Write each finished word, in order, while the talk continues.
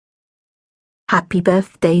Happy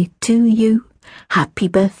birthday to you. Happy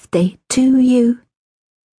birthday to you.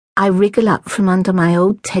 I wriggle up from under my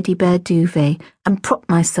old teddy bear duvet and prop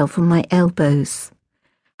myself on my elbows.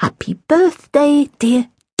 Happy birthday, dear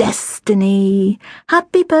Destiny.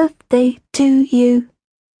 Happy birthday to you.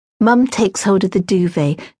 Mum takes hold of the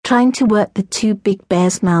duvet, trying to work the two big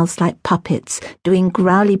bears' mouths like puppets, doing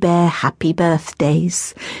growly bear happy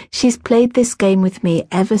birthdays. She's played this game with me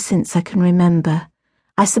ever since I can remember.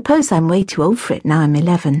 I suppose I'm way too old for it now I'm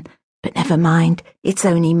 11, but never mind, it's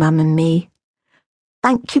only Mum and me.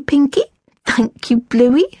 Thank you, Pinky. Thank you,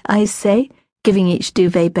 Bluey, I say, giving each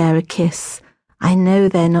duvet bear a kiss. I know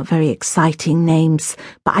they're not very exciting names,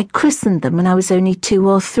 but I christened them when I was only 2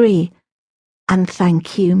 or 3. And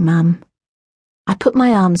thank you, Mum. I put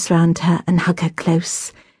my arms round her and hug her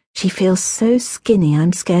close. She feels so skinny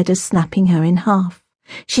I'm scared of snapping her in half.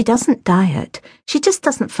 She doesn't diet, she just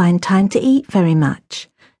doesn't find time to eat very much.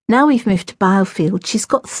 Now we've moved to Bylefield, she's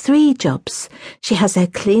got 3 jobs. She has her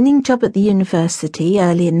cleaning job at the university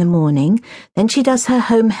early in the morning, then she does her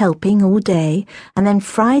home helping all day, and then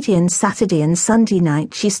Friday and Saturday and Sunday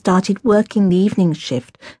night she started working the evening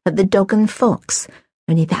shift at the Dog and Fox.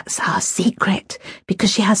 Only that's our secret,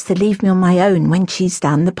 because she has to leave me on my own when she's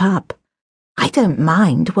down the pub. I don't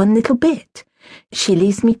mind one little bit. She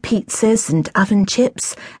leaves me pizzas and oven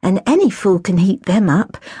chips, and any fool can heat them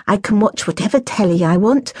up. I can watch whatever telly I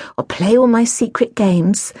want, or play all my secret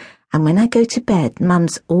games. And when I go to bed,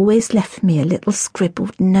 Mum's always left me a little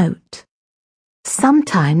scribbled note.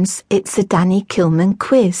 Sometimes it's a Danny Kilman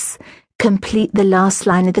quiz. Complete the last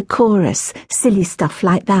line of the chorus, silly stuff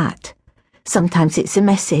like that. Sometimes it's a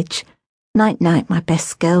message. Night-night, my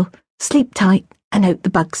best girl. Sleep tight and hope the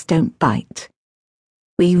bugs don't bite.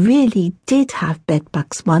 We really did have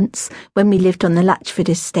bedbugs once when we lived on the Latchford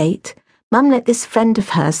estate. Mum let this friend of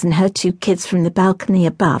hers and her 2 kids from the balcony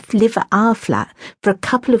above live at our flat for a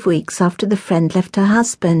couple of weeks after the friend left her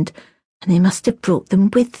husband, and they must have brought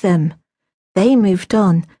them with them. They moved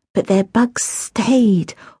on, but their bugs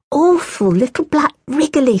stayed. Awful little black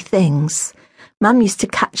wriggly things. Mum used to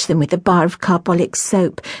catch them with a bar of carbolic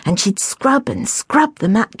soap, and she'd scrub and scrub the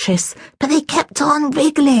mattress, but they kept on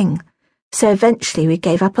wriggling. So eventually we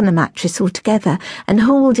gave up on the mattress altogether and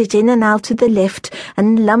hauled it in and out of the lift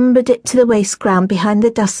and lumbered it to the waste ground behind the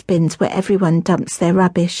dustbins where everyone dumps their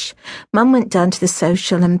rubbish. Mum went down to the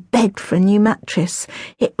social and begged for a new mattress.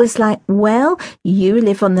 It was like, well, you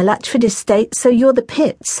live on the Latchford estate, so you're the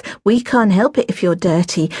pits. We can't help it if you're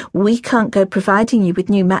dirty. We can't go providing you with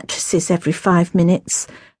new mattresses every 5 minutes.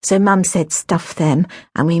 So Mum said stuff them,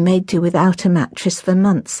 and we made do without a mattress for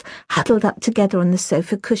months, huddled up together on the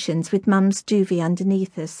sofa cushions with Mum's duvet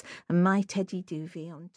underneath us and my teddy duvet on top.